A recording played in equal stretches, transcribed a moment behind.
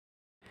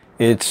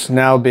It's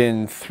now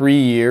been 3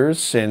 years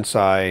since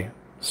I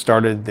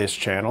started this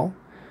channel,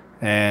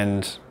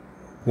 and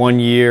 1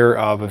 year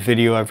of a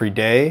video every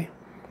day,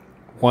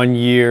 1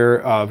 year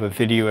of a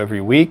video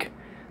every week,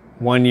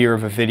 1 year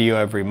of a video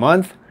every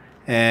month,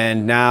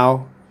 and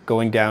now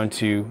going down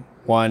to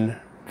 1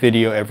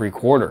 video every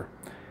quarter.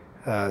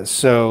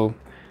 So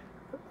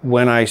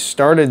when I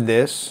started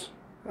this,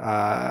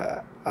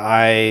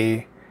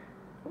 I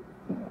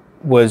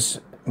was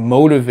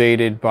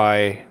motivated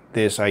by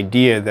this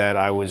idea that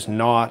I was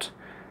not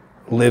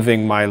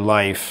living my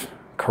life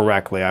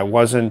correctly. I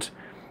wasn't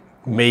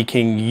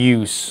making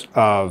use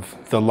of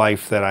the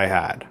life that I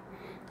had.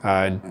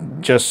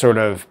 Just sort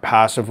of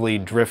passively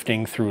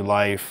drifting through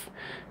life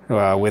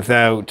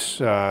without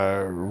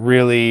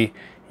really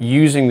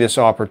using this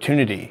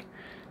opportunity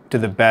to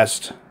the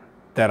best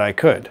that I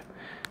could.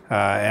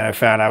 And I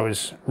found I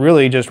was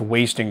really just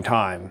wasting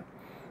time.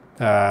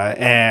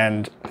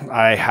 And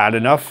I had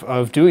enough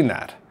of doing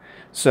that.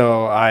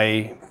 So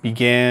I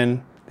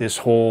began this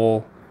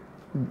whole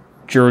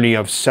journey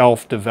of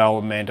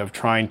self-development, of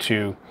trying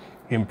to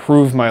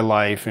improve my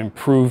life,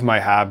 improve my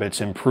habits,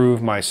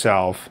 improve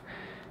myself.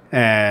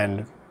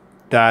 And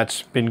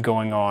that's been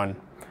going on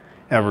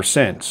ever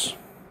since.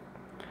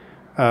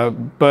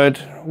 But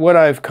what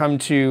I've come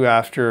to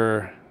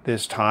after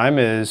this time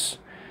is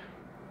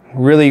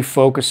really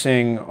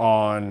focusing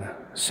on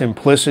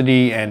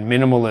simplicity and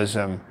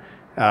minimalism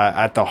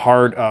at the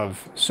heart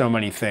of so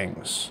many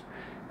things.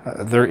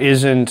 There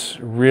isn't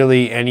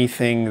really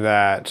anything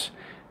that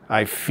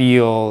I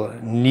feel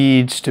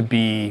needs to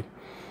be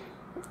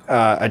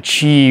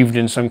achieved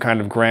in some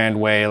kind of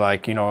grand way,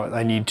 like, you know,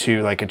 I need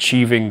to, like,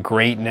 achieving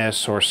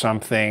greatness or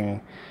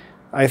something.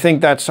 I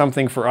think that's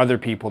something for other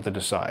people to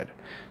decide.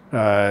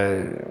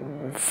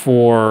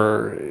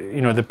 For,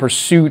 you know, the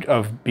pursuit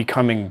of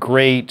becoming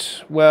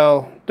great,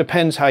 well,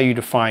 depends how you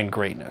define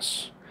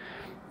greatness.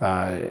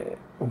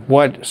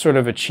 What sort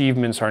of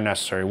achievements are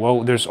necessary?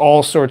 Well, there's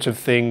all sorts of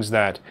things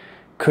that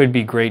could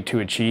be great to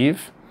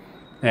achieve.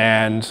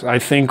 And I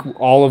think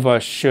all of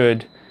us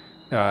should,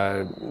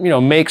 you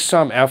know, make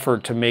some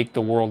effort to make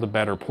the world a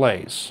better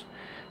place.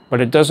 But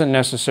it doesn't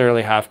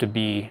necessarily have to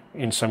be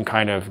in some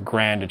kind of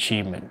grand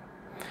achievement.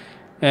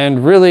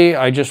 And really,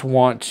 I just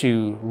want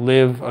to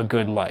live a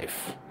good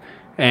life.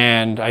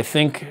 And I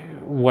think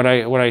what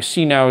I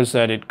see now is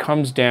that it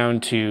comes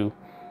down to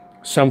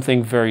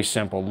something very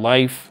simple.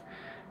 Life,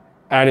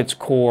 at its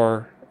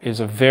core, is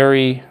a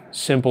very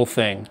simple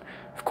thing.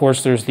 Of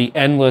course, there's the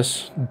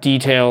endless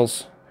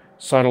details,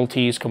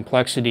 subtleties,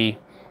 complexity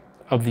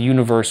of the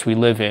universe we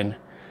live in.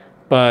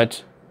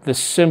 But the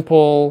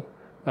simple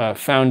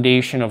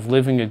foundation of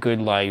living a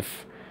good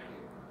life,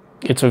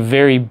 it's a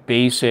very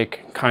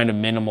basic kind of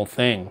minimal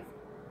thing.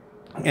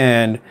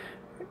 And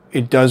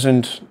it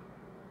doesn't,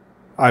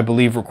 I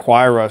believe,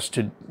 require us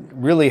to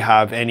really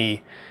have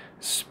any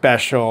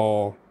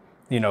special,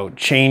 you know,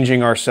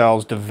 changing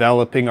ourselves,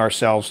 developing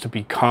ourselves to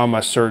become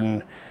a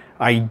certain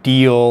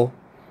ideal.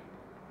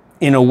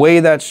 In a way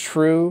that's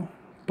true,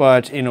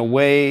 but in a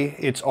way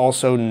it's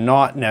also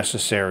not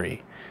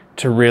necessary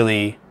to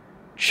really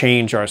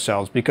change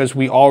ourselves, because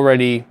we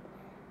already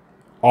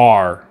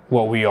are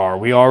what we are.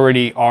 We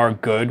already are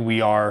good. We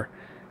are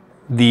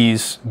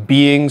these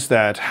beings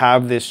that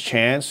have this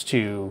chance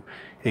to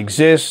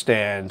exist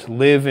and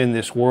live in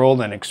this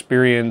world and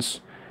experience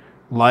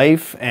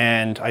life.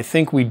 And I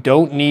think we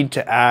don't need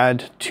to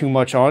add too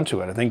much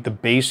onto it. I think the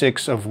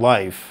basics of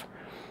life,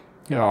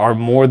 you know, are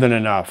more than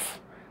enough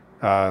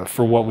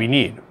for what we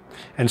need.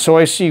 And so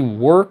I see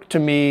work, to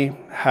me,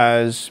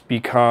 has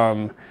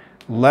become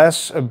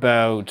less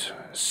about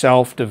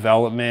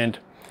self-development,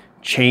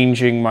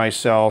 changing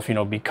myself, you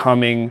know,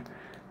 becoming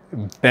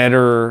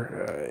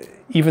better.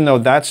 Even though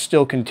that's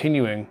still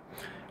continuing,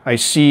 I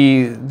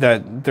see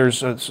that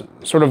there's a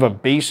sort of a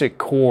basic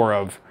core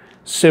of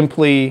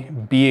simply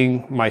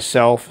being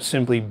myself,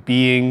 simply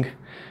being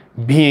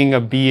a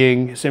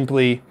being,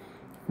 simply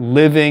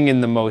living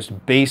in the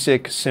most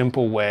basic,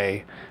 simple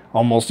way,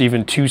 almost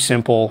even too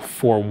simple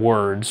for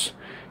words,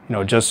 you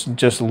know,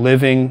 just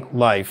living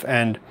life.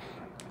 And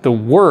the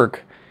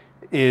work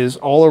is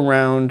all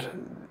around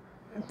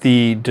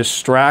the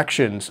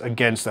distractions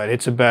against that.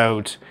 It's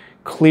about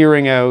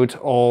clearing out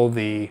all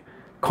the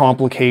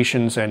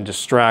complications and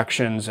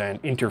distractions and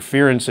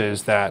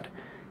interferences that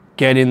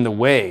get in the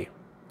way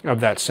of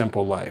that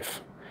simple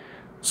life,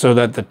 so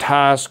that the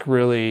task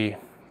really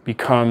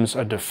becomes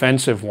a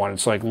defensive one.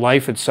 It's like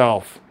life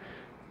itself.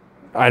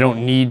 I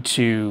don't need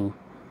to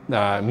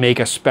make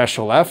a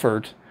special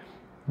effort.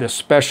 The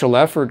special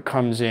effort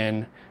comes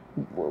in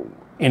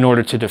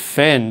order to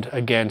defend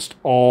against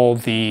all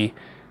the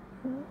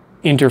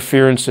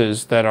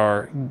interferences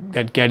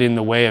that get in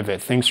the way of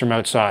it, things from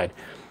outside.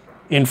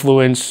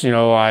 Influence, you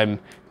know,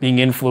 I'm being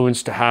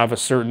influenced to have a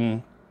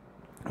certain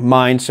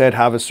mindset,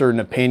 have a certain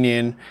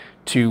opinion,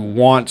 to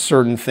want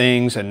certain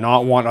things and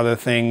not want other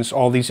things,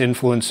 all these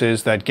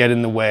influences that get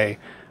in the way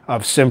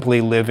of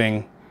simply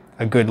living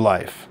a good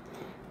life,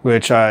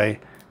 which I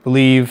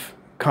believe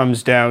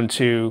comes down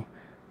to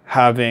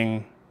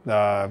having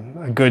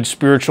a good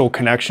spiritual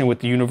connection with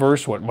the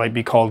universe, what might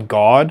be called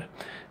God,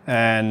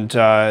 and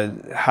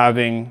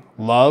having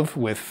love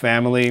with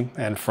family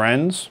and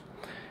friends,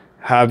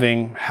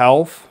 having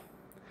health,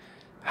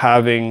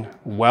 having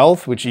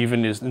wealth, which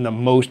even is in the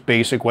most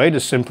basic way,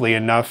 just simply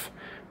enough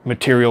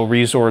material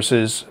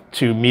resources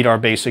to meet our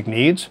basic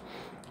needs,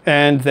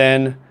 and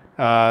then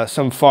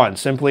some fun,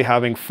 simply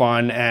having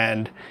fun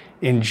and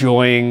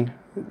enjoying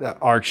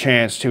our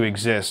chance to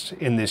exist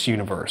in this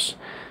universe.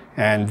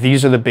 And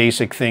these are the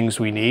basic things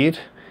we need.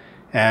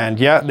 And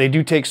yeah, they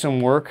do take some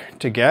work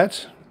to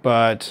get,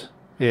 but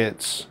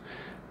it's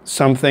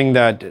something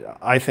that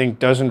I think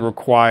doesn't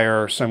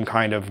require some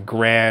kind of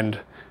grand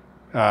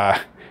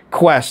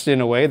quest in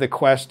a way. The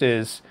quest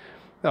is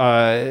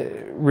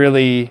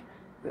really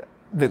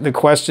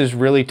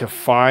to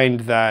find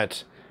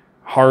that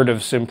heart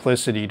of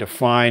simplicity, to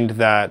find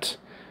that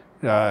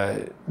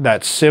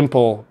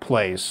simple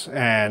place,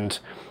 and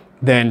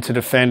then to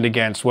defend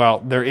against, well,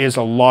 there is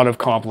a lot of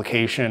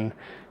complication,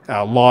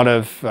 a lot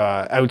of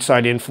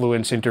outside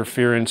influence,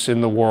 interference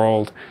in the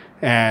world,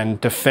 and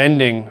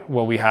defending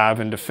what we have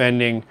and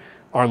defending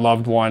our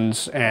loved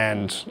ones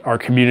and our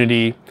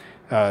community,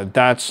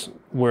 that's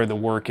where the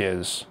work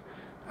is.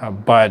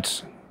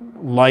 But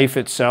life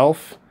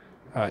itself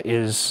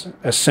is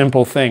a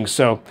simple thing.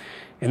 So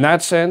in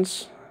that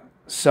sense,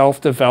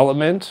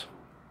 self-development,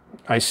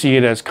 I see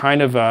it as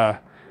kind of a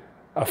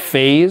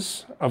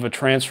phase of a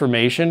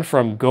transformation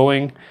from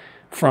going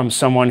from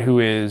someone who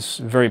is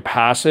very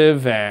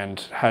passive and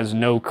has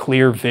no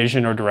clear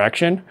vision or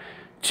direction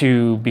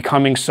to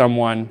becoming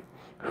someone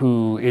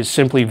who is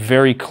simply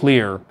very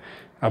clear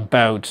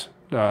about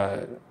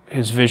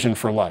his vision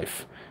for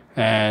life.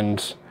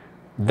 And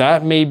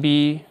that may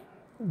be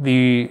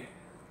the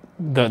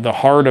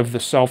heart of the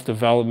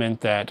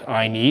self-development that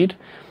I need.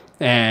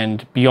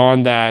 And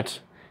beyond that,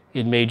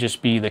 it may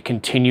just be the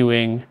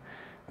continuing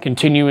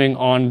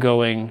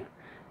ongoing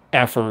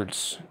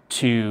efforts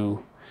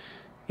to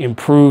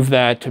improve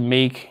that, to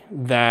make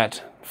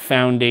that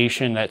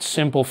foundation, that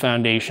simple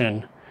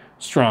foundation,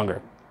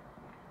 stronger.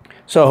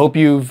 So I hope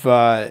you've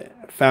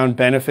found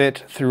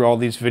benefit through all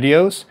these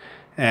videos,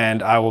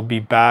 and I will be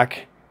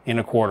back in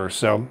a quarter.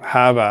 So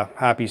have a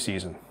happy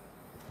season.